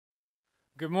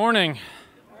Good morning.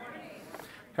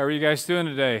 How are you guys doing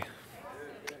today?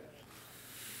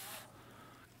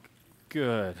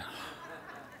 Good.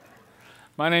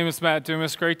 My name is Matt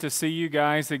Dumas. Great to see you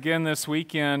guys again this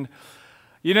weekend.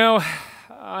 You know,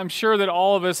 I'm sure that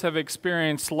all of us have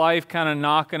experienced life kind of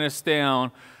knocking us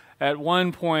down at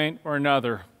one point or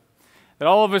another. That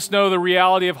all of us know the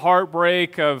reality of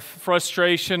heartbreak, of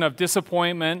frustration, of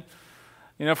disappointment.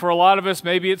 You know, for a lot of us,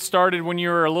 maybe it started when you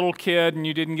were a little kid and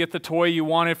you didn't get the toy you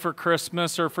wanted for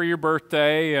Christmas or for your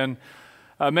birthday, and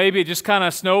maybe it just kind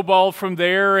of snowballed from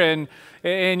there, and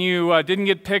you didn't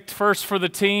get picked first for the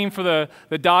team, for the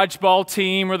dodgeball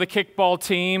team or the kickball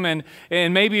team, and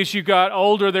maybe as you got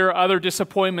older, there are other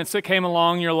disappointments that came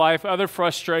along in your life, other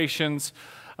frustrations,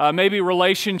 maybe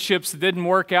relationships that didn't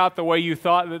work out the way you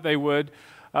thought that they would.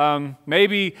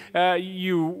 Maybe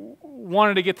you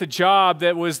wanted to get the job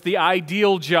that was the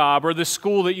ideal job, or the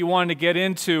school that you wanted to get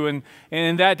into,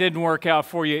 and that didn't work out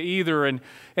for you either. And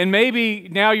maybe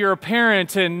now you're a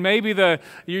parent, and maybe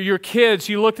your kids,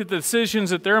 you looked at the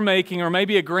decisions that they're making, or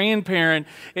maybe a grandparent,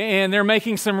 and they're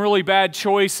making some really bad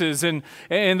choices, and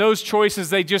those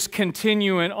choices, they just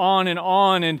continue and on,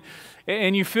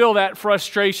 and you feel that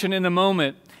frustration in the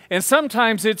moment. And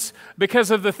sometimes it's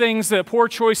because of the things, the poor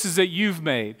choices that you've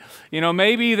made. You know,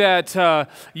 maybe that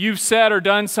you've said or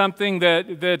done something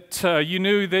that you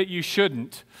knew that you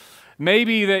shouldn't.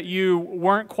 Maybe that you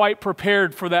weren't quite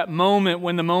prepared for that moment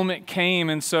when the moment came,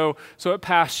 and so it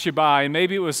passed you by. And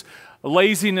maybe it was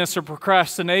laziness or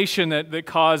procrastination that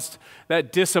caused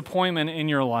that disappointment in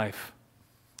your life.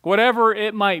 Whatever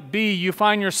it might be, you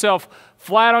find yourself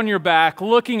flat on your back,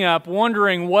 looking up,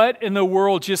 wondering what in the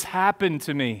world just happened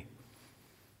to me.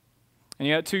 And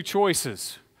you got two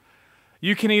choices.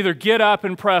 You can either get up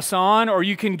and press on, or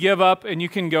you can give up and you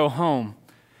can go home.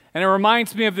 And it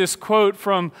reminds me of this quote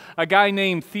from a guy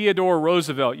named Theodore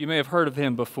Roosevelt. You may have heard of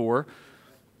him before.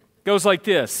 It goes like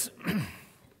this: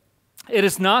 "It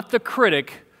is not the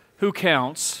critic who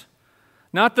counts,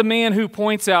 not the man who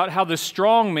points out how the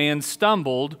strong man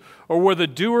stumbled or where the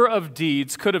doer of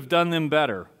deeds could have done them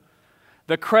better.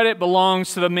 The credit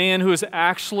belongs to the man who is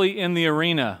actually in the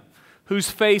arena, whose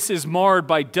face is marred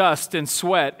by dust and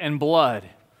sweat and blood,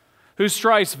 who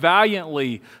strives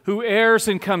valiantly, who errs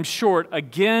and comes short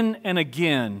again and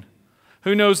again,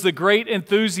 who knows the great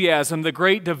enthusiasm, the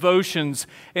great devotions,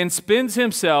 and spends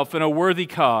himself in a worthy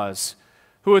cause,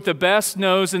 who at the best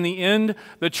knows in the end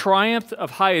the triumph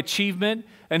of high achievement,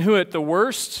 and who at the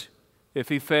worst, if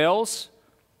he fails,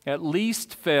 at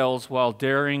least fails while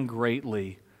daring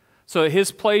greatly, so that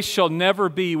his place shall never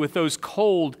be with those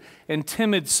cold and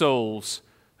timid souls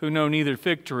who know neither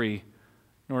victory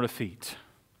nor defeat."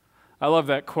 I love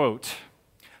that quote.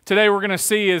 Today we're going to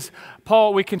see, as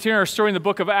we continue our story in the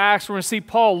book of Acts, we're going to see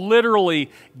Paul literally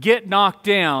get knocked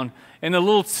down in the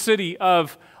little city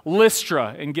of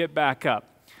Lystra and get back up.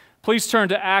 Please turn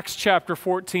to Acts chapter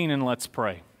 14 and let's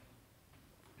pray.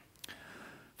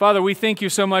 Father, we thank you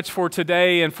so much for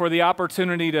today and for the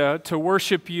opportunity to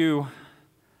worship you,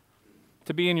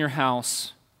 to be in your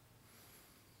house.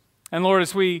 And Lord,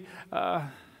 as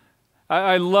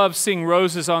I love seeing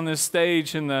roses on this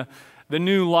stage and the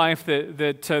new life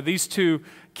that these two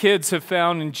kids have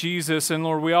found in Jesus. And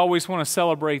Lord, we always want to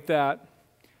celebrate that.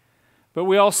 But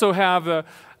we also have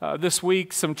this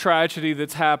week some tragedy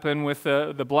that's happened with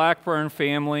the Blackburn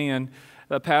family and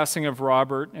the passing of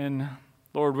Robert. And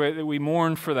Lord, we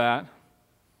mourn for that.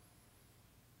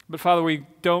 But Father, we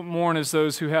don't mourn as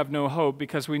those who have no hope,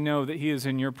 because we know that he is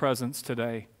in your presence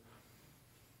today.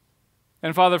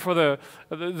 And Father, for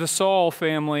the Saul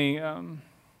family,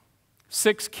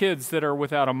 6 kids that are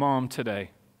without a mom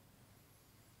today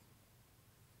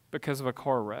because of a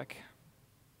car wreck.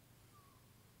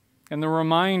 And the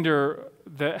reminder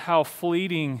that how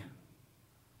fleeting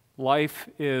life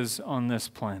is on this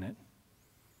planet.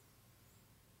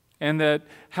 And that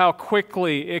how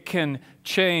quickly it can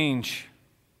change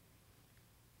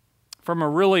from a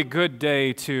really good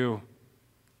day to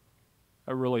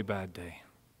a really bad day.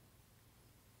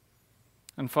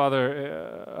 And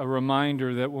Father, a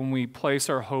reminder that when we place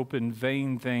our hope in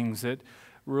vain things, that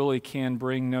really can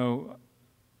bring no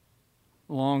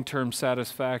long-term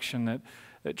satisfaction,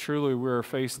 that truly we're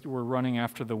running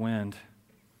after the wind.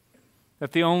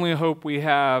 That the only hope we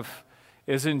have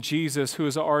is in Jesus, who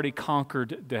has already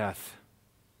conquered death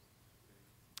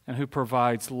and who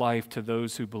provides life to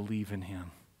those who believe in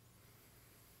him.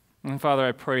 And Father,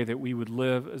 I pray that we would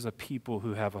live as a people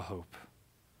who have a hope,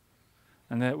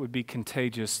 and that would be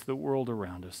contagious to the world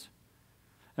around us.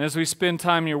 And as we spend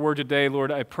time in your word today,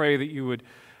 Lord, I pray that you would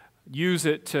use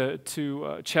it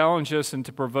to challenge us and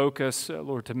to provoke us,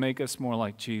 Lord, to make us more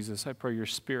like Jesus. I pray your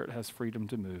Spirit has freedom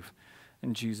to move.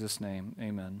 In Jesus' name,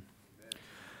 amen.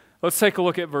 Let's take a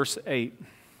look at verse 8.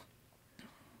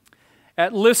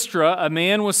 At Lystra, a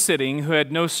man was sitting who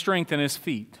had no strength in his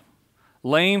feet,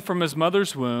 lame from his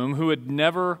mother's womb, who had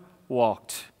never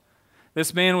walked.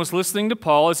 This man was listening to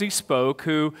Paul as he spoke,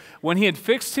 who, when he had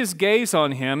fixed his gaze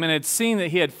on him and had seen that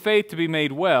he had faith to be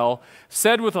made well,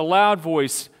 said with a loud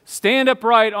voice, "Stand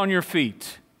upright on your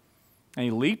feet." And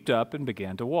he leaped up and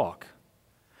began to walk.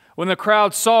 When the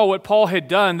crowd saw what Paul had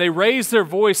done, they raised their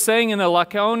voice, saying in the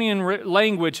Lycaonian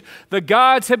language, "The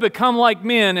gods have become like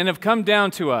men and have come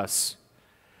down to us."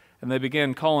 And they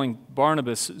began calling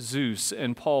Barnabas Zeus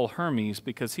and Paul Hermes,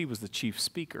 because he was the chief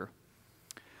speaker.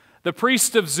 The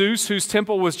priest of Zeus, whose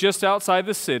temple was just outside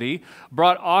the city,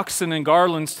 brought oxen and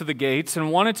garlands to the gates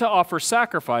and wanted to offer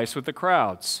sacrifice with the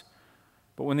crowds.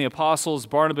 But when the apostles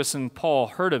Barnabas and Paul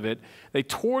heard of it, they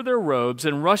tore their robes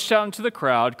and rushed out into the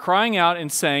crowd, crying out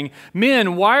and saying,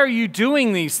 "Men, why are you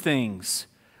doing these things?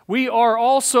 We are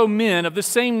also men of the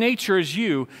same nature as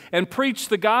you, and preach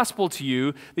the gospel to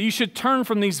you, that you should turn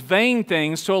from these vain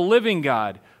things to a living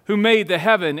God, who made the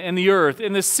heaven and the earth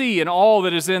and the sea and all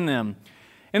that is in them.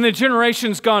 In the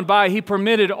generations gone by, he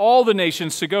permitted all the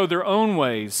nations to go their own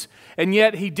ways, and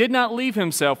yet he did not leave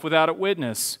himself without a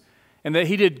witness, and that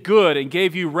he did good and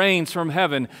gave you rains from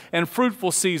heaven and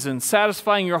fruitful seasons,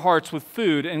 satisfying your hearts with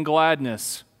food and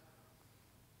gladness."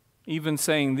 Even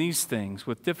saying these things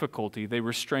with difficulty, they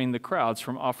restrained the crowds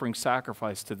from offering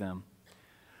sacrifice to them.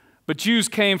 But Jews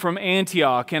came from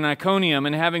Antioch and Iconium,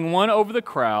 and having won over the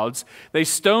crowds, they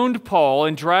stoned Paul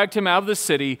and dragged him out of the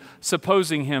city,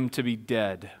 supposing him to be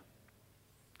dead.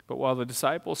 But while the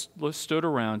disciples stood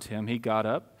around him, he got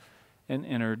up and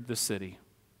entered the city.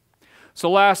 So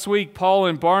last week, Paul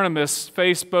and Barnabas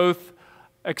faced both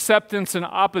acceptance and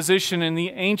opposition in the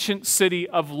ancient city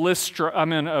of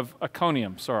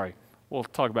Iconium. We'll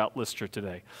talk about Lystra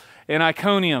today. In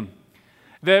Iconium.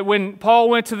 That when Paul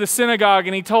went to the synagogue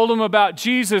and he told them about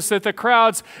Jesus, that the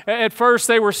crowds, at first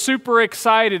they were super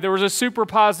excited. There was a super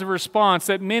positive response,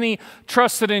 that many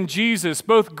trusted in Jesus,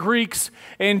 both Greeks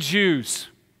and Jews.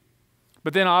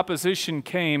 But then opposition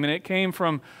came, and it came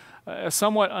from a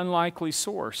somewhat unlikely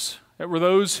source. It were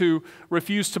those who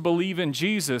refused to believe in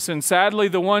Jesus. And sadly,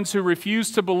 the ones who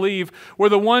refused to believe were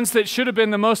the ones that should have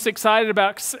been the most excited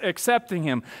about accepting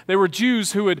him. They were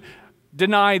Jews who had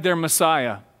denied their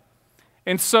Messiah.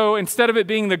 And so instead of it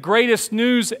being the greatest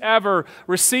news ever,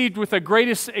 received with the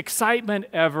greatest excitement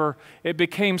ever, it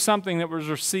became something that was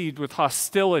received with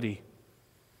hostility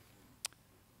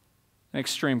and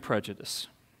extreme prejudice.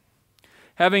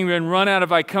 Having been run out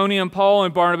of Iconium, Paul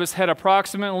and Barnabas head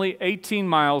approximately 18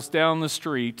 miles down the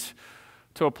street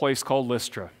to a place called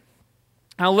Lystra.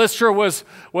 Now, Lystra was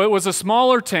a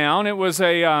smaller town. It was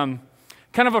a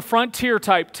kind of a frontier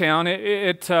type town.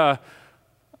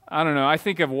 I don't know, I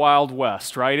think of Wild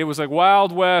West, right? It was like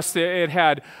Wild West. It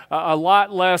had a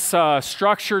lot less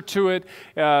structure to it.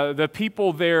 The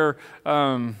people there,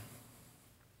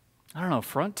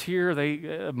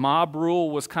 frontier, mob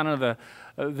rule was kind of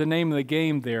the name of the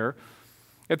game there.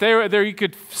 There you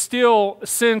could still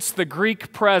sense the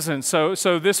Greek presence.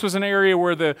 So this was an area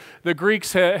where the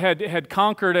Greeks had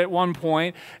conquered at one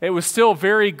point. It was still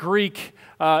very Greek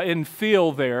in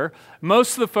feel there.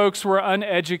 Most of the folks were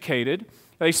uneducated.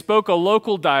 They spoke a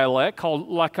local dialect called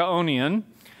Lycaonian,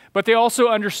 but they also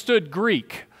understood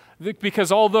Greek,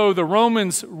 because although the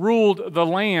Romans ruled the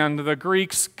land, the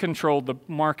Greeks controlled the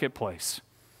marketplace.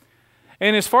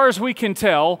 And as far as we can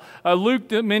tell,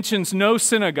 Luke mentions no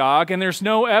synagogue, and there's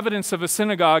no evidence of a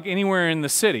synagogue anywhere in the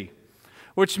city,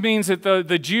 which means that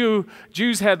the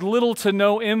Jews had little to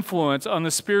no influence on the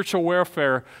spiritual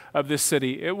welfare of this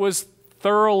city. It was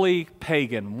thoroughly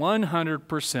pagan,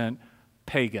 100%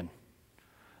 pagan.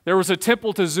 There was a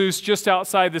temple to Zeus just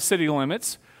outside the city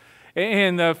limits,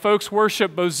 and the folks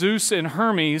worship both Zeus and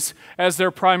Hermes as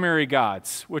their primary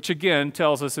gods, which again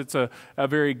tells us it's a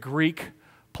very Greek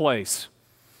place.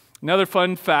 Another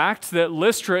fun fact, that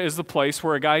Lystra is the place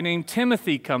where a guy named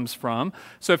Timothy comes from.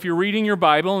 So if you're reading your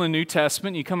Bible in the New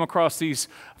Testament, you come across these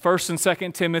 1st and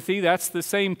 2nd Timothy, that's the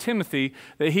same Timothy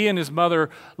that he and his mother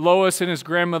Lois and his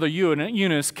grandmother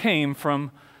Eunice came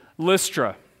from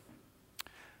Lystra.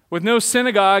 With no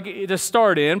synagogue to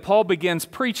start in, Paul begins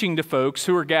preaching to folks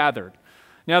who are gathered.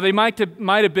 Now, they might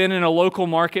have been in a local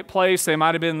marketplace. They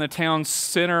might have been in the town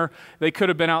center. They could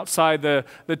have been outside the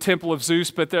temple of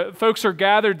Zeus, but the folks are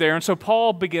gathered there. And so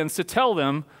Paul begins to tell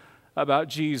them about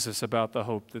Jesus, about the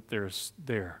hope that there's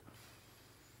there.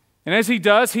 And as he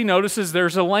does, he notices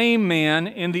there's a lame man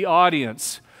in the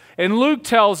audience. And Luke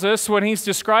tells us when he's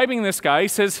describing this guy, he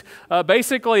says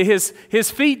basically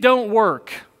his feet don't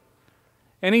work.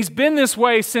 And he's been this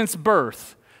way since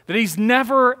birth, that he's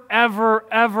never, ever,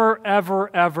 ever,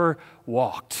 ever, ever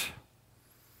walked.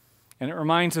 And it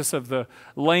reminds us of the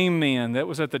lame man that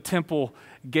was at the temple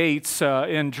gates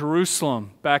in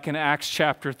Jerusalem back in Acts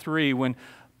chapter 3 when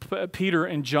Peter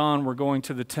and John were going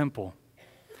to the temple.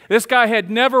 This guy had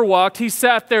never walked. He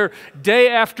sat there day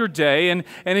after day, and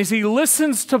as he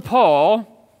listens to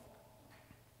Paul,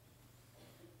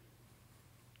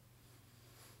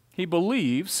 he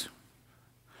believes,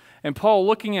 and Paul,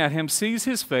 looking at him, sees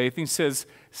his faith, and he says,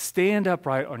 "Stand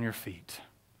upright on your feet."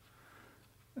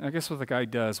 And I guess what the guy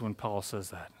does when Paul says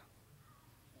that?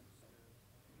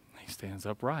 He stands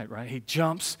upright, right? He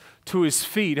jumps to his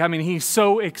feet. I mean, he's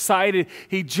so excited.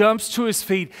 He jumps to his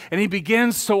feet and he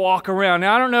begins to walk around.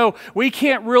 Now, I don't know, we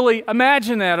can't really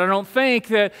imagine that. I don't think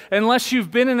that unless you've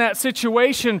been in that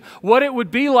situation, what it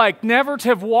would be like never to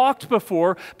have walked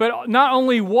before, but not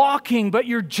only walking, but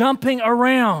you're jumping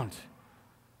around.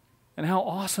 And how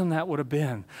awesome that would have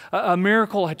been. A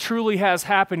miracle truly has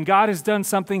happened. God has done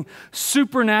something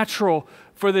supernatural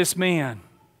for this man.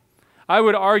 I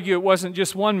would argue it wasn't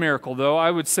just one miracle, though.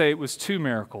 I would say it was two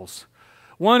miracles.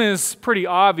 One is pretty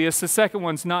obvious. The second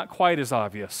one's not quite as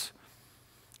obvious.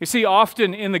 You see,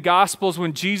 often in the Gospels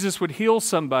when Jesus would heal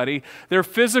somebody, their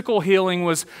physical healing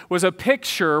was a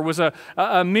picture, was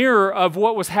a mirror of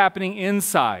what was happening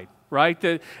inside, right?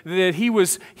 That he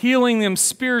was healing them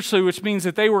spiritually, which means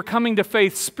that they were coming to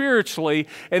faith spiritually,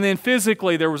 and then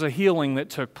physically there was a healing that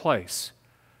took place.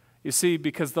 You see,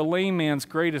 because the lame man's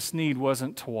greatest need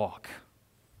wasn't to walk.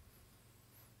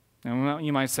 And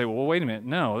you might say, well, wait a minute.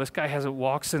 No, this guy hasn't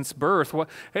walked since birth.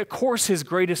 Of course his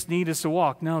greatest need is to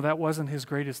walk. No, that wasn't his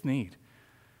greatest need.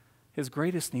 His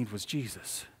greatest need was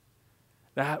Jesus.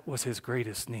 That was his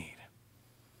greatest need.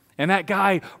 And that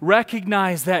guy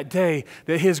recognized that day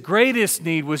that his greatest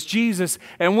need was Jesus.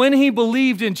 And when he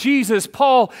believed in Jesus,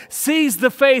 Paul sees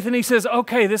the faith and he says,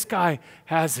 okay, this guy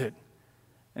has it.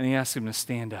 And he asks him to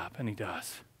stand up, and he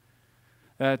does.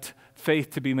 That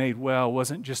faith to be made well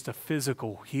wasn't just a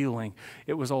physical healing,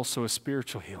 it was also a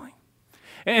spiritual healing.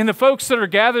 And the folks that are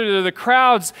gathered there, the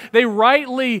crowds, they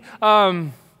rightly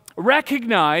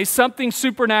recognize something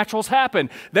supernatural's happened.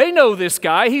 They know this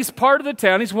guy. He's part of the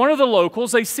town. He's one of the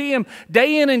locals. They see him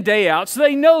day in and day out. So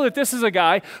they know that this is a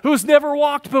guy who's never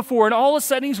walked before. And all of a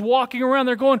sudden he's walking around.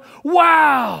 They're going,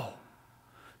 wow,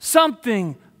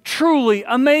 something truly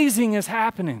amazing is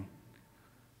happening.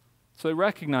 So they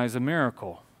recognize a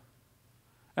miracle.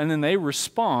 And then they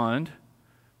respond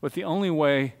with the only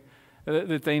way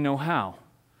that they know how.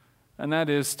 And that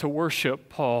is to worship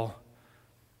Paul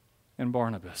and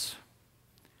Barnabas.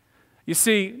 You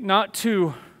see, not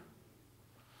too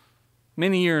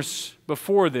many years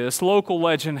before this, local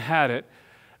legend had it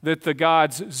that the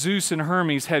gods Zeus and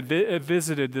Hermes had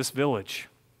visited this village.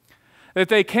 That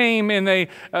they came and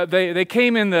they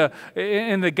came in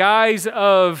the guise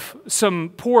of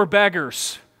some poor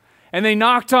beggars. And they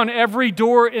knocked on every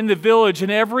door in the village,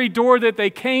 and every door that they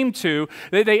came to,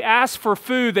 they asked for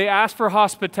food, they asked for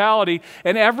hospitality,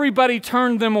 and everybody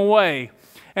turned them away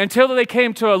until they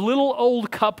came to a little old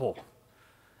couple.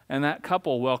 And that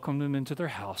couple welcomed them into their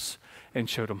house and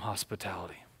showed them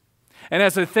hospitality. And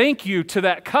as a thank you to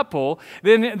that couple,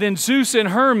 then Zeus and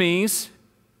Hermes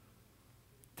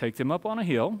take them up on a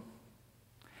hill,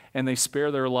 and they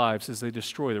spare their lives as they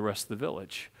destroy the rest of the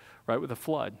village, right, with a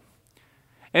flood.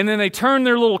 And then they turn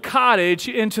their little cottage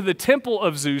into the temple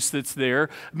of Zeus that's there,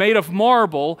 made of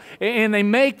marble, and they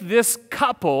make this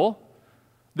couple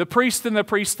the priest and the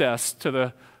priestess to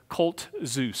the cult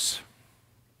Zeus.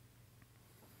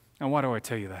 Now, why do I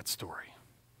tell you that story?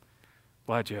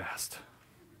 Glad you asked.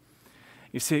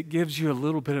 You see, it gives you a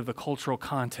little bit of the cultural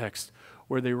context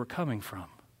where they were coming from.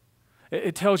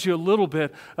 It tells you a little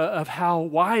bit of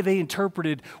why they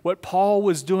interpreted what Paul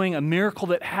was doing, a miracle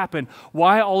that happened,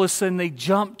 why all of a sudden they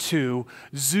jumped to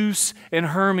Zeus and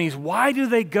Hermes. Why do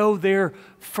they go there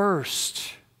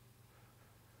first?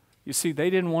 You see, they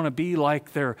didn't want to be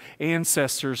like their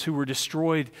ancestors who were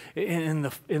destroyed in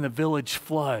the village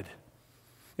flood.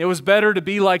 It was better to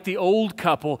be like the old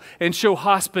couple and show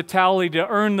hospitality to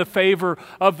earn the favor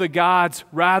of the gods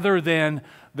rather than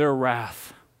their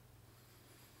wrath.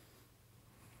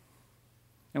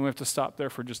 And we have to stop there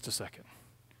for just a second.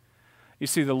 You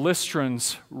see, the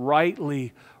Lystrans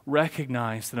rightly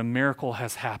recognize that a miracle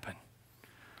has happened.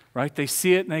 Right? They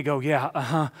see it and they go,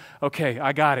 yeah, okay,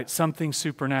 I got it. Something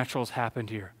supernatural has happened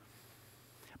here.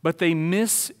 But they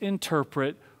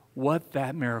misinterpret what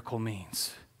that miracle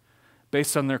means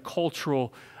based on their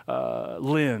cultural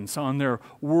lens, on their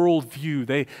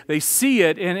worldview. They see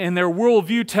it, and their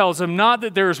worldview tells them not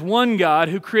that there's one God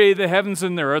who created the heavens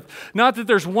and the earth, not that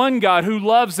there's one God who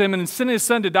loves them and sent His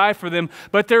Son to die for them,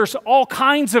 but there's all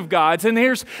kinds of gods, and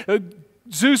here's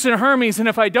Zeus and Hermes, and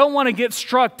if I don't want to get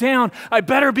struck down, I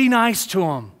better be nice to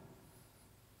them.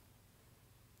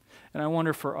 And I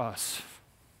wonder for us,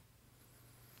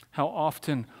 how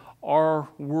often our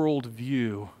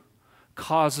worldview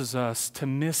causes us to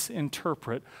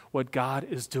misinterpret what God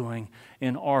is doing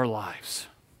in our lives.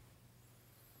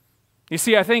 You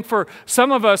see, I think for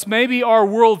some of us, maybe our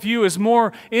worldview is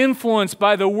more influenced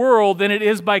by the world than it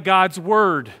is by God's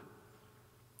Word.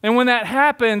 And when that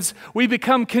happens, we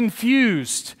become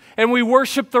confused and we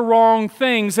worship the wrong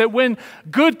things. That when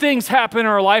good things happen in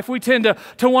our life, we tend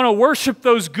to want to worship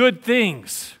those good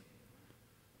things.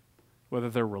 Whether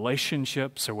they're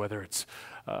relationships or whether it's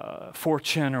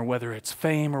fortune or whether it's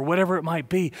fame or whatever it might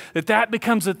be, that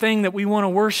becomes the thing that we want to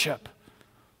worship.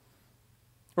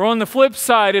 Or on the flip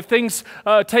side, if things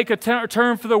take a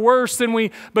turn for the worse, then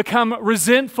we become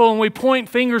resentful and we point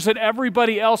fingers at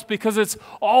everybody else because it's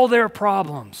all their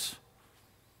problems.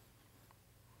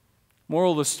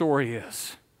 Moral of the story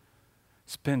is,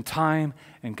 spend time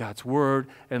in God's Word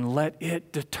and let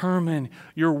it determine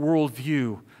your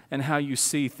worldview and how you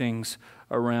see things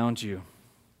around you.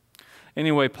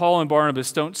 Anyway, Paul and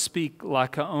Barnabas don't speak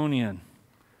Lycaonian,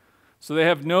 so they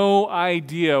have no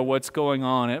idea what's going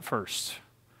on at first.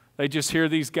 They just hear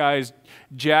these guys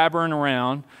jabbering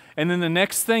around, and then the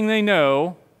next thing they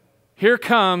know, here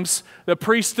comes the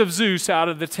priest of Zeus out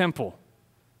of the temple.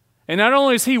 And not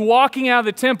only is he walking out of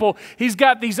the temple, he's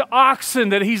got these oxen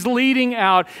that he's leading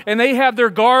out, and they have their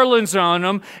garlands on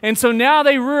them. And so now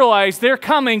they realize they're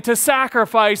coming to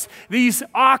sacrifice these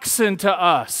oxen to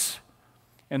us.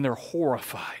 And they're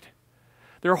horrified.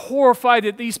 They're horrified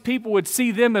that these people would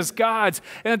see them as gods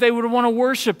and that they would want to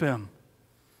worship Him.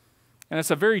 And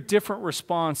it's a very different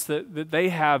response that they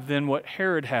have than what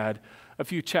Herod had a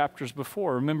few chapters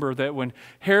before. Remember that when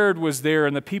Herod was there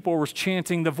and the people were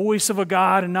chanting the voice of a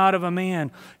God and not of a man,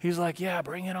 he's like, yeah,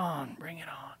 bring it on, bring it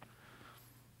on.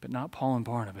 But not Paul and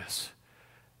Barnabas.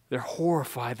 They're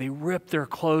horrified. They rip their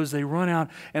clothes. They run out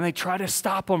and they try to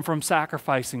stop them from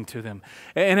sacrificing to them.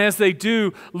 And as they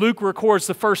do, Luke records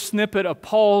the first snippet of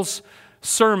Paul's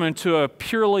sermon to a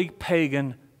purely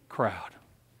pagan crowd.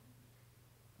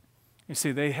 You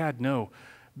see, they had no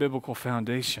biblical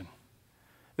foundation.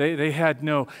 They had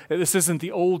no, this isn't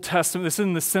the Old Testament, this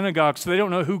isn't the synagogue, so they don't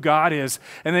know who God is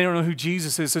and they don't know who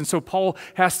Jesus is. And so Paul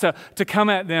has to come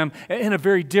at them in a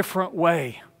very different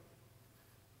way.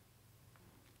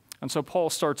 And so Paul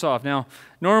starts off. Now,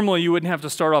 normally you wouldn't have to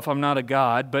start off, I'm not a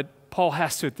God, but Paul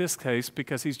has to at this case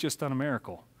because he's just done a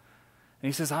miracle. And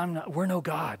he says, we're no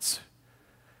gods.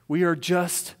 We are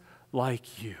just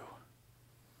like you.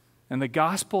 And the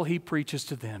gospel he preaches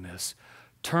to them is,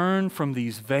 turn from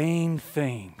these vain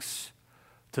things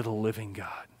to the living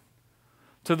God,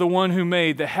 to the one who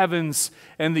made the heavens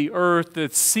and the earth, the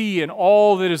sea and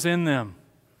all that is in them.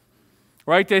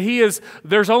 Right? That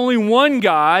there's only one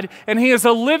God, and He is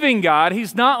a living God.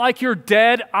 He's not like your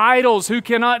dead idols who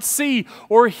cannot see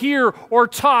or hear or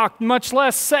talk, much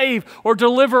less save or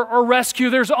deliver or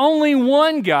rescue. There's only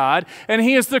one God, and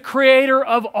He is the creator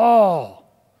of all.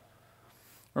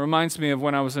 It reminds me of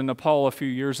when I was in Nepal a few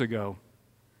years ago.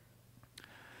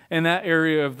 In that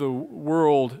area of the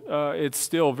world, it's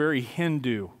still very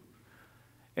Hindu.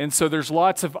 And so there's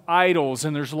lots of idols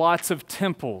and there's lots of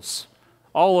temples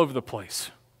all over the place.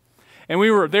 And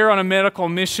we were there on a medical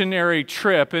missionary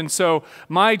trip. And so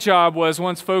my job was,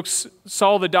 once folks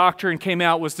saw the doctor and came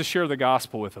out, was to share the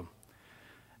gospel with them.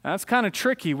 Now, that's kind of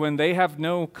tricky when they have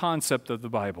no concept of the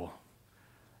Bible.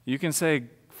 You can say,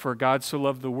 for God so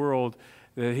loved the world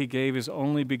that He gave His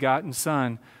only begotten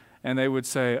Son, and they would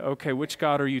say, okay, which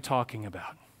God are you talking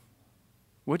about?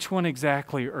 Which one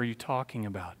exactly are you talking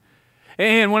about?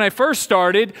 And when I first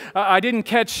started, I didn't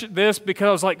catch this because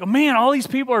I was like, man, all these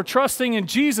people are trusting in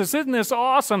Jesus. Isn't this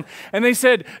awesome? And they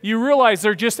said, you realize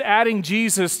they're just adding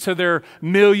Jesus to their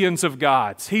millions of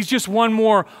gods. He's just one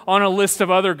more on a list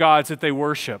of other gods that they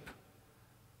worship.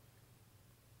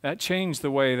 That changed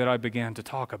the way that I began to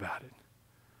talk about it.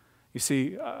 You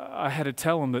see, I had to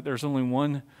tell them that there's only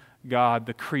one God,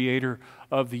 the creator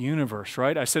of the universe,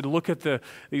 right? I said, look at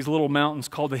these little mountains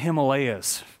called the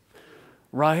Himalayas,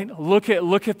 right? Look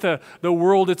at the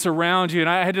world that's around you. And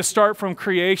I had to start from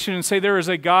creation and say there is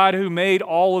a God who made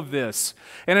all of this.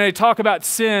 And I talk about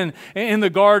sin in the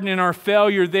garden and our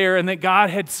failure there, and that God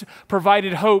had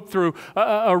provided hope through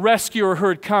a rescuer who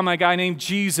had come, a guy named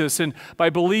Jesus. And by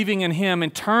believing in Him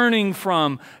and turning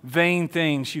from vain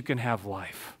things, you can have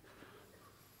life.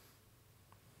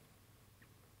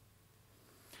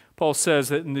 Paul says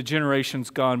that in the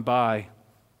generations gone by,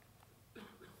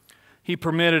 he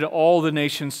permitted all the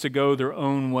nations to go their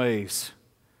own ways.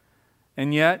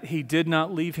 And yet he did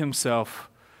not leave himself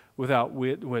without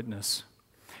witness.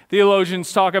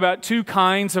 Theologians talk about two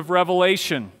kinds of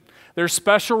revelation. There's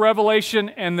special revelation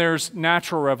and there's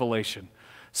natural revelation.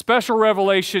 Special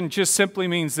revelation just simply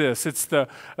means this. It's the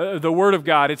Word of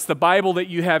God. It's the Bible that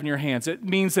you have in your hands. It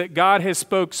means that God has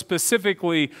spoke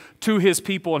specifically to His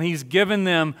people and He's given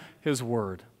them His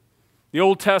Word. The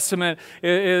Old Testament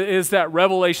is that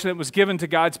revelation that was given to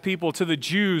God's people, to the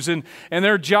Jews, and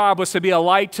their job was to be a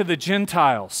light to the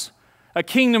Gentiles, a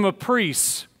kingdom of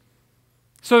priests,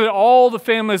 so that all the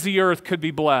families of the earth could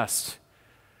be blessed.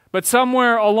 But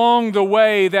somewhere along the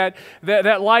way, that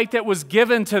light that was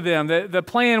given to them, the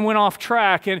plan went off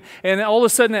track, and all of a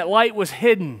sudden that light was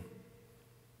hidden.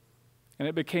 And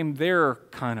it became their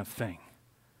kind of thing.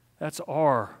 That's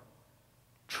our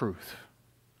truth.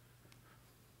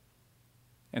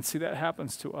 And see, that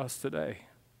happens to us today.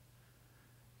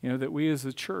 You know, that we as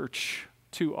a church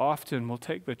too often will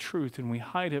take the truth and we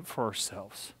hide it for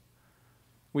ourselves.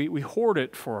 We hoard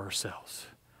it for ourselves.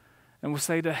 And we'll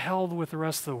say, to hell with the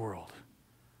rest of the world.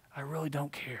 I really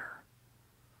don't care.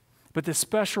 But this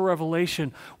special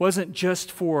revelation wasn't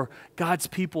just for God's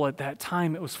people at that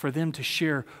time. It was for them to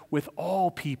share with all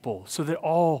people so that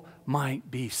all might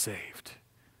be saved.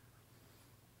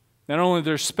 Not only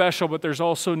there's special, but there's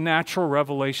also natural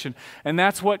revelation. And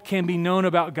that's what can be known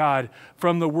about God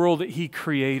from the world that He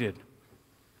created.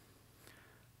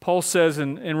 Paul says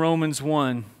in Romans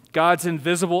 1, God's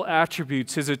invisible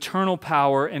attributes, His eternal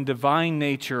power and divine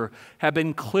nature have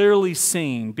been clearly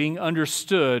seen, being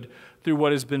understood through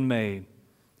what has been made,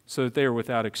 so that they are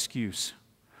without excuse.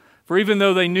 For even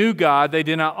though they knew God, they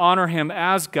did not honor Him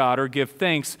as God or give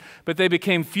thanks, but they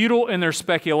became futile in their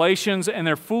speculations, and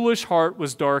their foolish heart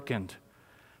was darkened.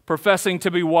 Professing to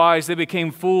be wise, they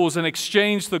became fools and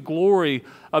exchanged the glory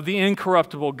of the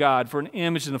incorruptible God for an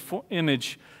image in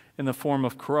the form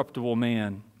of corruptible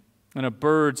man, and of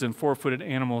birds and four-footed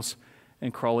animals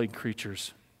and crawling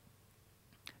creatures.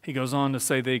 He goes on to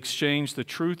say they exchanged the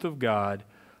truth of God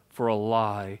for a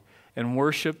lie and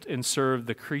worshiped and served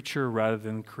the creature rather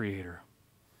than the Creator.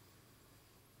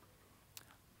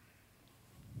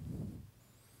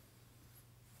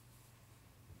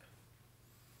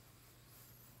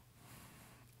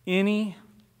 Any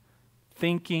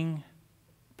thinking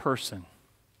person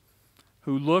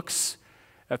who looks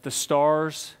at the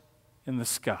stars in the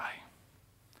sky,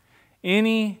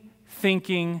 any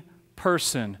thinking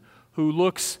person who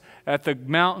looks at the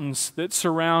mountains that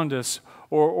surround us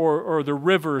or the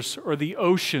rivers or the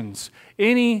oceans,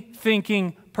 any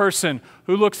thinking person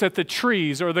who looks at the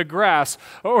trees or the grass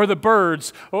or the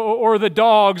birds or the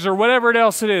dogs or whatever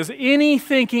else it is, any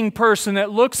thinking person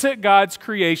that looks at God's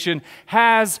creation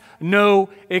has no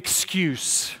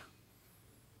excuse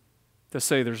to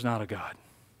say there's not a God.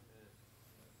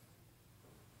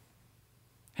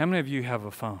 How many of you have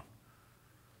a phone?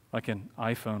 Like an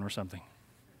iPhone or something?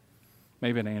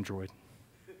 Maybe an Android.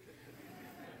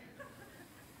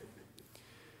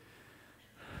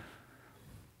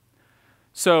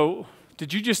 So,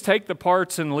 did you just take the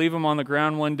parts and leave them on the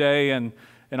ground one day and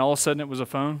all of a sudden it was a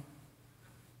phone?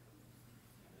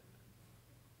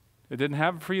 It didn't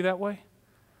happen for you that way?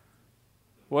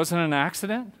 It wasn't an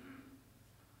accident?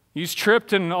 You just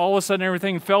tripped and all of a sudden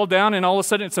everything fell down and all of a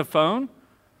sudden it's a phone?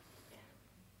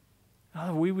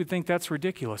 Oh, we would think that's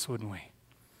ridiculous, wouldn't we?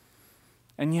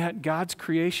 And yet God's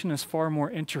creation is far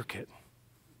more intricate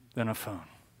than a phone.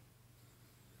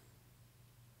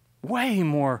 Way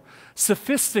more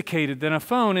sophisticated than a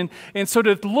phone. And so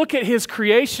to look at His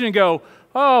creation and go,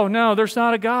 oh no, there's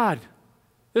not a God.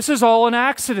 This is all an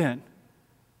accident.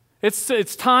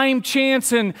 It's time,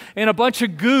 chance, and a bunch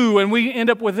of goo, and we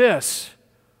end up with this.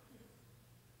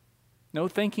 No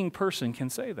thinking person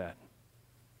can say that,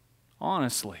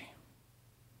 honestly,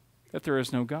 that there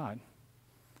is no God.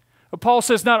 But Paul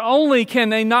says not only can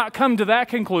they not come to that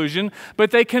conclusion,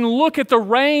 but they can look at the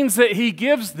rains that He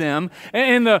gives them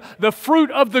and the fruit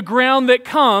of the ground that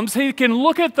comes. He can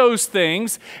look at those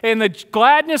things and the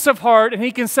gladness of heart, and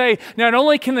he can say not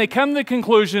only can they come to the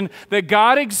conclusion that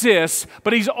God exists,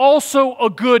 but He's also a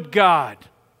good God.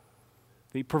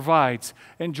 He provides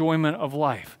enjoyment of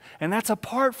life. And that's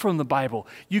apart from the Bible.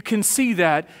 You can see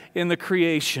that in the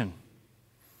creation.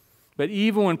 But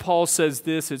even when Paul says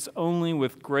this, it's only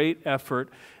with great effort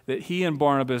that he and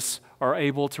Barnabas are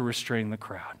able to restrain the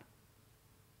crowd.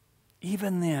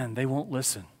 Even then, they won't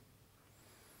listen.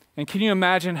 And can you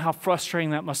imagine how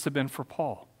frustrating that must have been for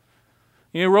Paul?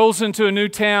 He rolls into a new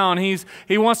town.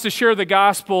 He wants to share the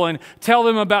gospel and tell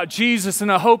them about Jesus and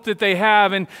the hope that they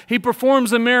have. And he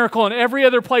performs a miracle. And every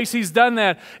other place he's done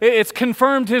that, it's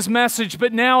confirmed his message.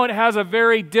 But now it has a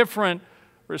very different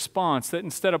response, that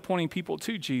instead of pointing people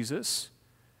to Jesus,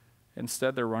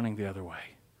 instead they're running the other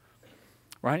way.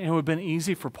 Right? And it would have been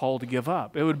easy for Paul to give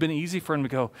up. It would have been easy for him to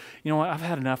go, you know what, I've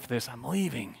had enough of this. I'm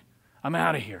leaving. I'm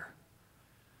out of here.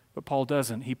 But Paul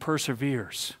doesn't. He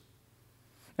perseveres.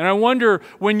 And I wonder,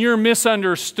 when you're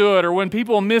misunderstood or when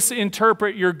people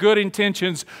misinterpret your good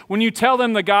intentions, when you tell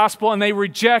them the gospel and they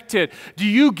reject it, do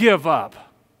you give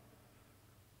up?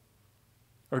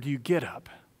 Or do you get up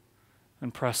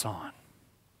and press on?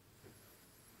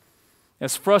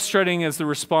 As frustrating as the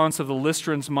response of the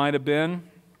Lystrans might have been,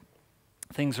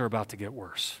 things are about to get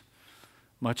worse,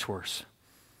 much worse.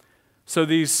 So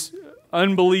these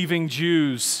unbelieving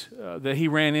Jews that he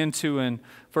ran into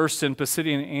first in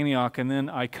Pisidian Antioch and then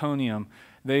Iconium,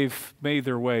 they've made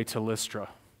their way to Lystra.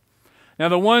 Now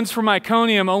the ones from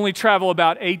Iconium only travel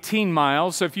about 18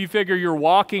 miles, so if you figure you're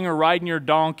walking or riding your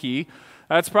donkey,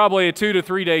 that's probably a 2 to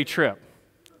 3 day trip.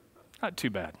 Not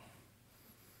too bad.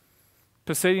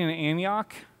 Pisidian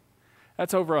Antioch,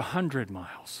 that's over 100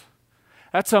 miles.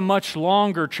 That's a much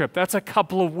longer trip. That's a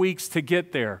couple of weeks to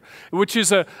get there, which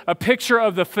is a picture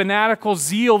of the fanatical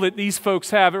zeal that these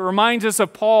folks have. It reminds us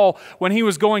of Paul when he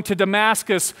was going to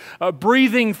Damascus,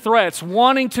 breathing threats,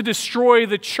 wanting to destroy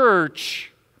the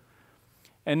church.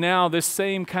 And now this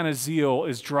same kind of zeal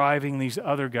is driving these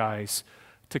other guys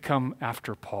to come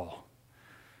after Paul.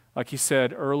 Like he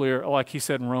said earlier, like he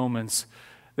said in Romans,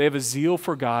 they have a zeal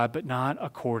for God, but not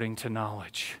according to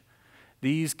knowledge.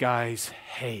 These guys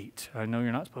hate. I know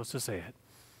you're not supposed to say it,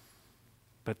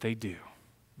 but they do.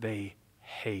 They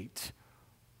hate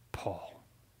Paul.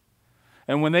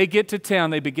 And when they get to town,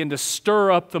 they begin to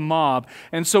stir up the mob.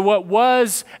 And so what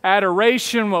was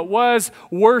adoration, what was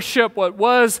worship, what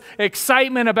was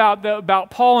excitement about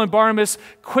Paul and Barnabas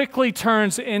quickly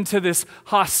turns into this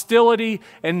hostility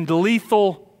and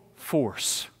lethal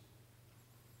force.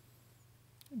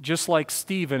 Just like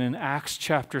Stephen in Acts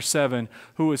chapter 7,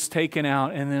 who was taken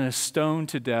out and then is stoned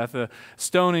to death.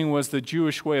 Stoning was the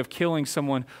Jewish way of killing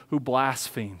someone who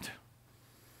blasphemed.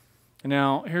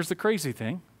 Now, here's the crazy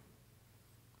thing.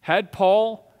 Had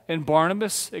Paul and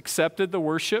Barnabas accepted the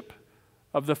worship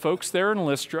of the folks there in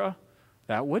Lystra,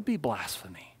 that would be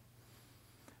blasphemy.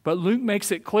 But Luke makes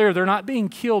it clear they're not being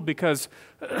killed because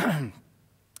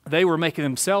they were making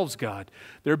themselves God.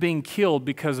 They're being killed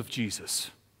because of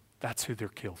Jesus. That's who they're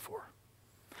killed for.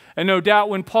 And no doubt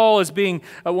when Paul is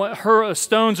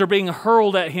stones are being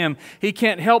hurled at him, he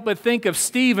can't help but think of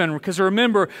Stephen, because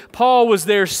remember, Paul was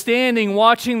there standing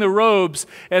watching the robes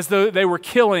as though they were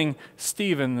killing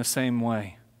Stephen the same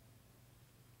way.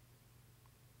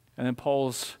 And then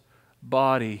Paul's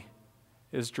body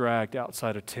is dragged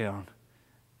outside of town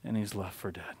and he's left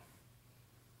for dead.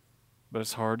 But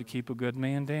it's hard to keep a good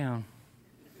man down.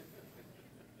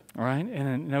 All right,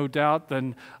 and no doubt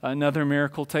then another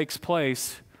miracle takes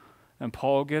place, and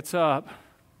Paul gets up,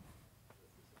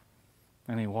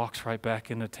 and he walks right back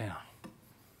into town.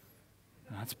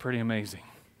 That's pretty amazing.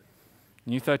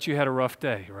 And you thought you had a rough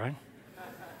day, right?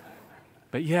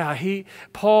 But yeah,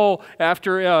 Paul,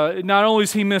 after not only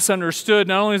is he misunderstood,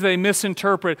 not only is they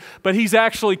misinterpret, but he's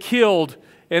actually killed,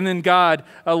 and then God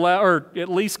or at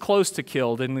least close to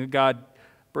killed, and then God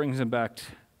brings him back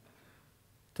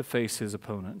to face his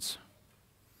opponents.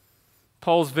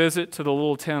 Paul's visit to the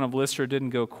little town of Lystra didn't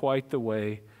go quite the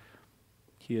way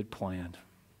he had planned.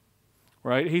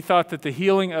 Right? He thought that the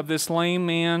healing of this lame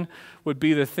man would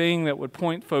be the thing that would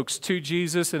point folks to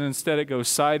Jesus, and instead it goes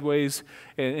sideways,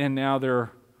 and now they're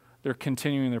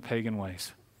continuing their pagan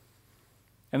ways.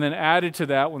 And then added to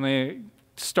that, when they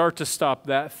start to stop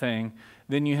that thing,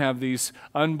 then you have these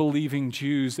unbelieving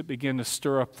Jews that begin to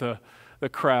stir up the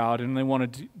crowd, and they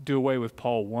want to do away with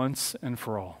Paul once and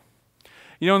for all.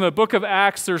 You know, in the book of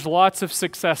Acts, there's lots of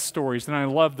success stories, and I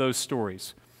love those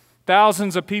stories.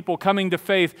 Thousands of people coming to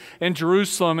faith in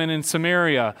Jerusalem and in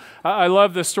Samaria. I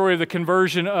love the story of the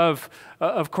conversion of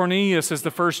Cornelius as the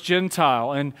first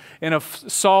Gentile, and of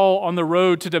Saul on the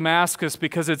road to Damascus,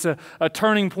 because it's a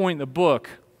turning point in the book.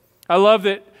 I love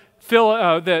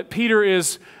that Peter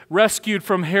is rescued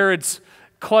from Herod's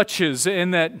clutches,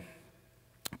 and that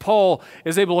Paul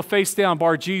is able to face down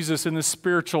Bar-Jesus in this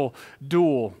spiritual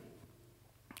duel.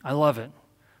 I love it.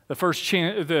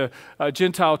 The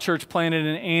Gentile church planted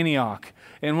in Antioch,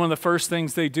 and one of the first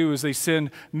things they do is they send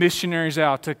missionaries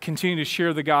out to continue to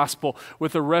share the gospel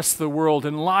with the rest of the world,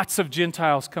 and lots of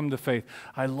Gentiles come to faith.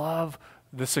 I love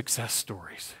the success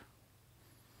stories.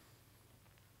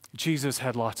 Jesus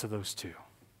had lots of those too.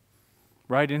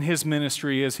 right, in his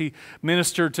ministry as he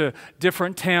ministered to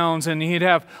different towns, and he'd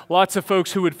have lots of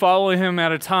folks who would follow him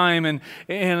at a time and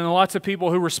lots of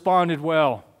people who responded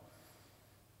well.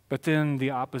 But then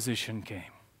the opposition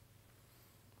came,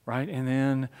 right? And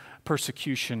then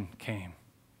persecution came.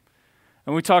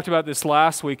 And we talked about this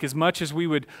last week. As much as we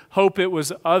would hope it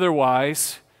was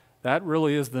otherwise, that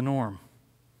really is the norm.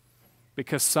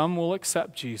 Because some will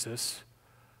accept Jesus,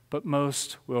 but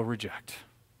most will reject.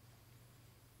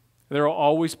 There will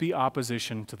always be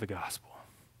opposition to the gospel.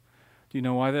 Do you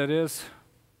know why that is?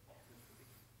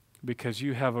 Because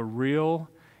you have a real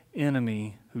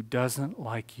enemy who doesn't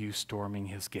like you storming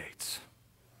his gates.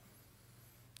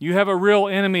 You have a real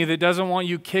enemy that doesn't want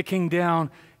you kicking down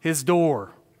his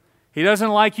door. He doesn't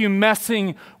like you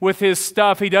messing with his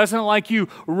stuff. He doesn't like you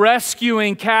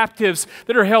rescuing captives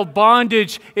that are held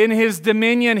bondage in his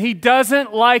dominion. He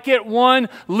doesn't like it one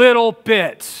little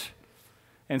bit.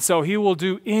 And so he will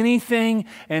do anything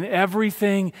and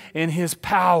everything in his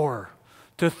power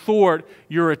to thwart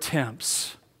your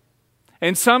attempts.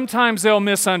 And sometimes they'll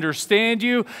misunderstand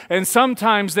you, and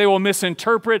sometimes they will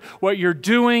misinterpret what you're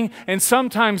doing, and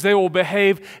sometimes they will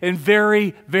behave in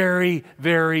very, very,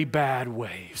 very bad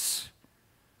ways.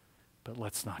 But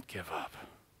let's not give up.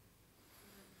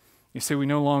 You see, we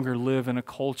no longer live in a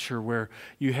culture where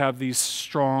you have these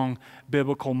strong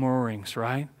biblical moorings,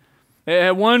 right?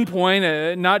 At one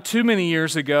point, not too many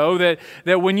years ago, that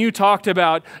when you talked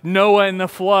about Noah and the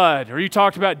flood, or you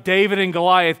talked about David and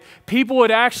Goliath, people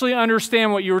would actually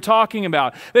understand what you were talking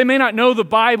about. They may not know the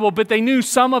Bible, but they knew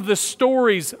some of the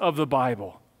stories of the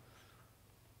Bible.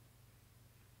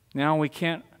 Now we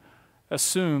can't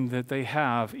assume that they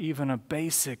have even a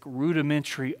basic,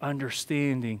 rudimentary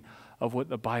understanding of what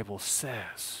the Bible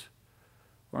says,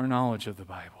 or knowledge of the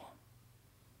Bible.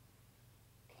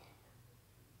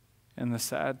 And the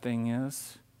sad thing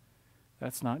is,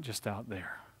 that's not just out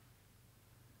there.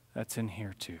 That's in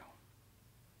here too.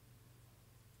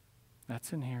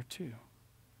 That's in here too.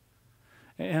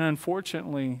 And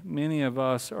unfortunately, many of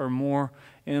us are more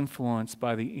influenced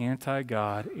by the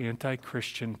anti-God,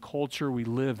 anti-Christian culture we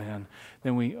live in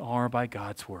than we are by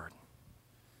God's Word.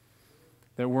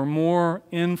 That we're more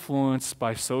influenced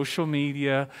by social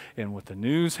media and what the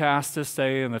news has to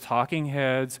say and the talking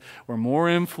heads. We're more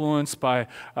influenced by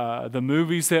the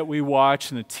movies that we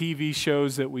watch and the TV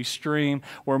shows that we stream.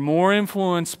 We're more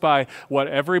influenced by what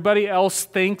everybody else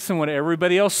thinks and what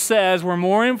everybody else says. We're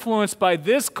more influenced by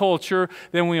this culture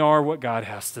than we are what God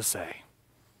has to say.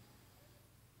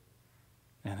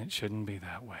 And it shouldn't be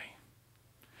that way.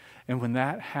 And when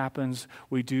that happens,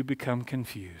 we do become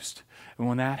confused. And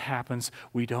when that happens,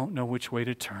 we don't know which way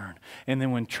to turn. And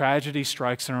then when tragedy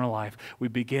strikes in our life, we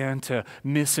begin to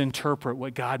misinterpret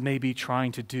what God may be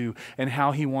trying to do and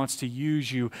how He wants to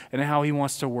use you and how He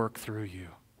wants to work through you.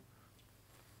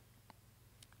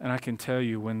 And I can tell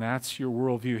you, when that's your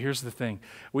worldview, here's the thing.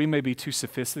 We may be too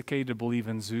sophisticated to believe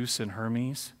in Zeus and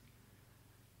Hermes,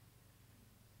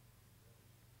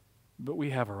 but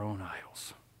we have our own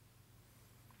idols.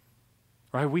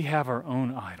 Right? We have our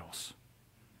own idols.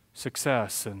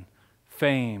 Success and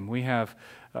fame. We have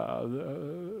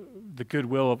the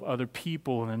goodwill of other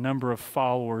people and the number of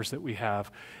followers that we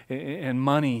have, and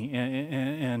money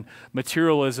and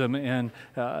materialism and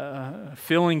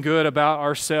feeling good about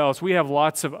ourselves. We have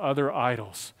lots of other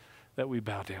idols that we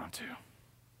bow down to.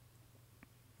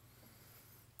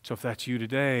 So if that's you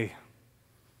today,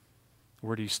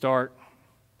 where do you start?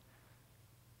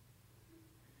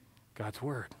 God's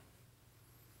Word.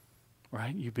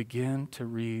 Right? You begin to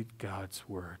read God's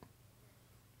Word.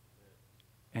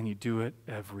 And you do it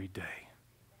every day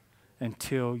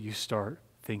until you start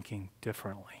thinking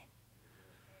differently.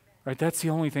 Right? That's the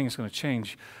only thing that's going to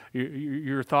change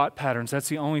your thought patterns. That's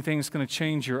the only thing that's going to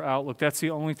change your outlook. That's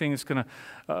the only thing that's going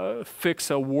to fix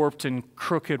a warped and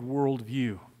crooked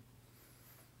worldview.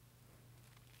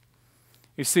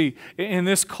 You see, in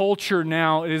this culture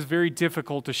now, it is very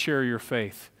difficult to share your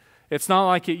faith. It's not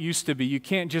like it used to be. You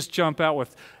can't just jump out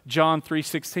with John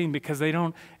 3:16 because they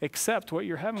don't accept what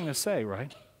you're having to say,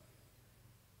 right?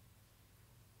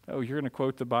 Oh, you're going to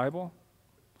quote the Bible?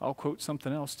 I'll quote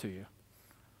something else to you.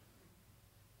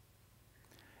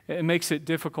 It makes it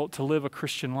difficult to live a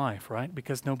Christian life, right?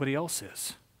 Because nobody else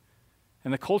is.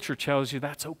 And the culture tells you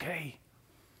that's okay.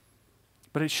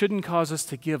 But it shouldn't cause us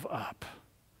to give up.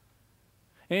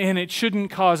 And it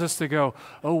shouldn't cause us to go,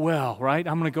 oh, well, right?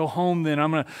 I'm going to go home then.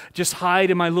 I'm going to just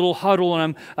hide in my little huddle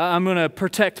and I'm going to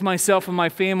protect myself and my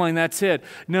family and that's it.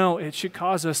 No, it should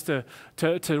cause us to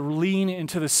lean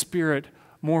into the Spirit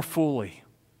more fully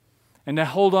and to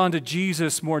hold on to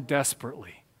Jesus more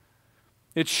desperately.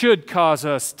 It should cause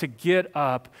us to get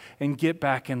up and get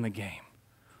back in the game.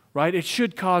 right? It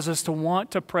should cause us to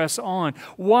want to press on.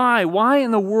 Why? Why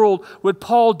in the world would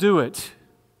Paul do it?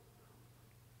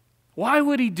 Why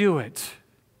would he do it?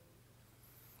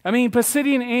 I mean,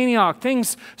 Pisidian Antioch,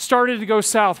 things started to go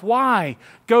south. Why?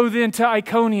 Go then to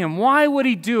Iconium. Why would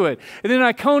he do it? And then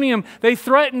Iconium, they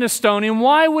threatened to stone him.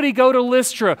 Why would he go to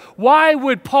Lystra? Why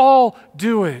would Paul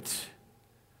do it?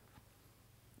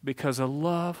 Because the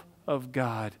love of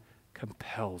God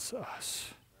compels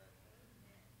us.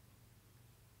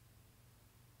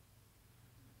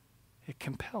 It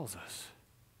compels us.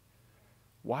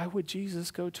 Why would Jesus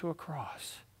go to a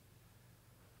cross?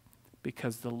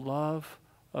 Because the love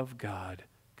of God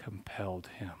compelled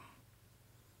him.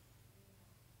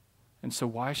 And so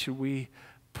why should we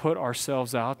put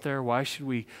ourselves out there? Why should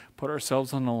we put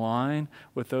ourselves on the line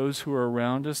with those who are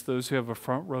around us, those who have a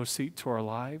front row seat to our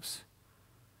lives?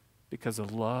 Because the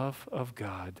love of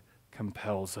God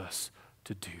compels us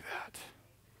to do that.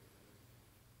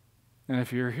 And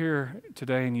if you're here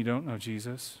today and you don't know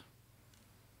Jesus,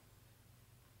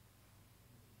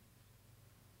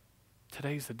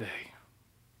 today's the day.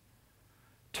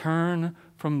 Turn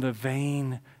from the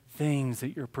vain things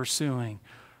that you're pursuing.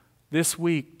 This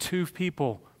week, 2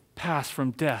 people passed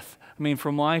from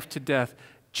life to death,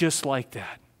 just like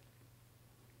that.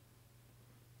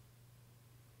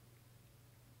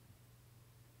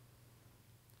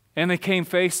 And they came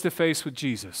face to face with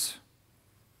Jesus.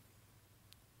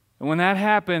 And when that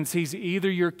happens, he's either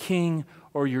your king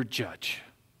or your judge.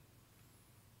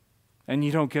 And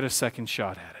you don't get a second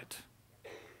shot at it.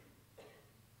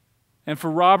 And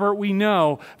for Robert, we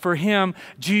know, for him,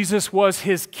 Jesus was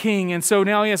his king. And so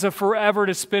now he has a forever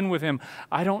to spend with him.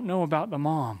 I don't know about the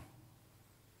mom.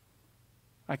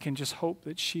 I can just hope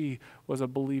that she was a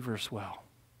believer as well.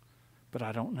 But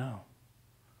I don't know.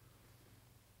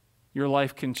 Your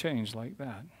life can change like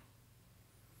that.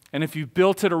 And if you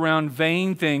built it around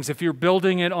vain things, if you're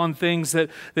building it on things that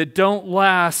don't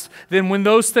last, then when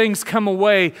those things come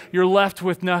away, you're left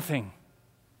with nothing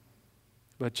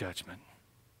but judgment.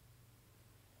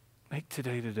 Make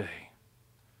today.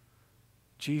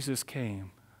 Jesus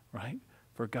came, right?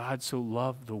 For God so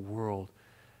loved the world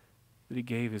that he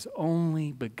gave his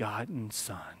only begotten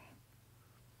Son,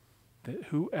 that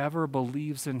whoever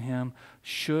believes in him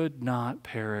should not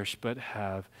perish but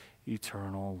have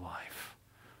eternal life.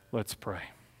 Let's pray.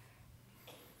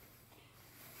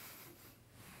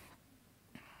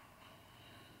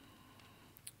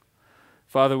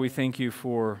 Father, we thank you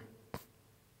for,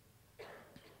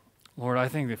 Lord, I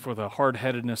think that for the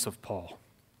hard-headedness of Paul.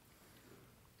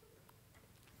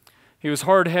 He was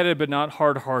hard-headed but not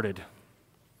hard-hearted.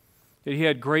 That he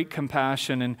had great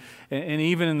compassion, and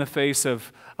even in the face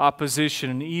of opposition,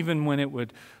 and even when it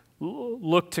would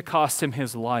look to cost him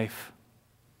his life,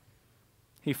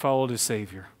 he followed his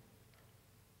Savior.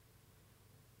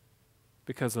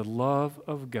 Because the love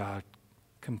of God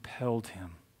compelled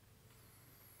him.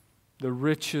 The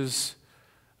riches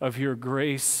of your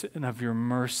grace and of your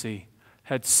mercy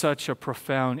had such a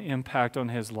profound impact on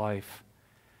his life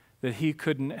that he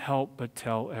couldn't help but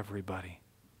tell everybody.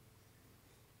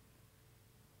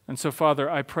 And so, Father,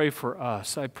 I pray for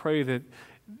us. I pray that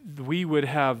we would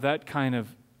have that kind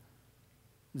of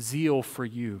zeal for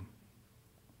you.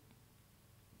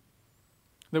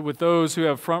 That with those who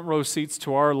have front row seats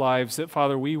to our lives, that,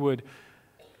 Father, we would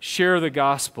share the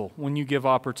gospel when you give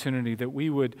opportunity, that we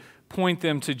would point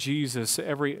them to Jesus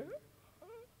every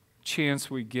chance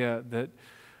we get, that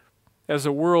as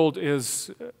the world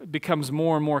becomes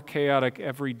more and more chaotic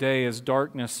every day, as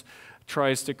darkness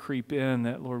tries to creep in,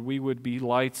 that, Lord, we would be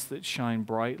lights that shine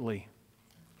brightly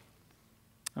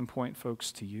and point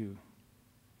folks to you.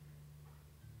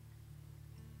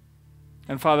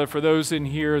 And Father, for those in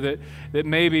here that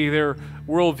maybe their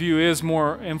worldview is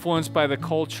more influenced by the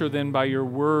culture than by your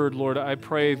word, Lord, I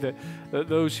pray that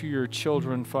those who are your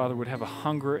children, Father, would have a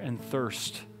hunger and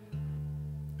thirst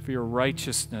for your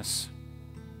righteousness.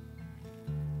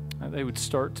 That they would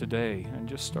start today and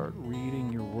just start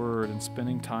reading your word and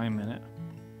spending time in it.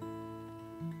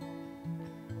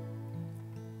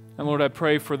 And Lord, I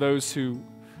pray for those who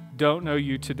don't know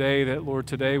you today, that, Lord,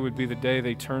 today would be the day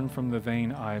they turn from the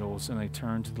vain idols and they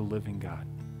turn to the living God,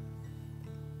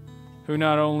 who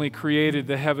not only created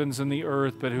the heavens and the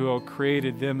earth, but who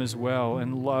created them as well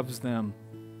and loves them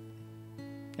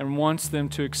and wants them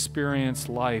to experience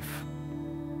life,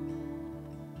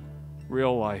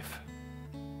 real life,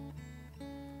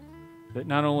 that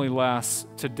not only lasts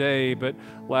today, but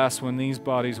lasts when these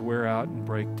bodies wear out and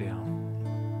break down.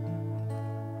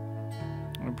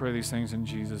 I pray these things in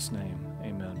Jesus' name.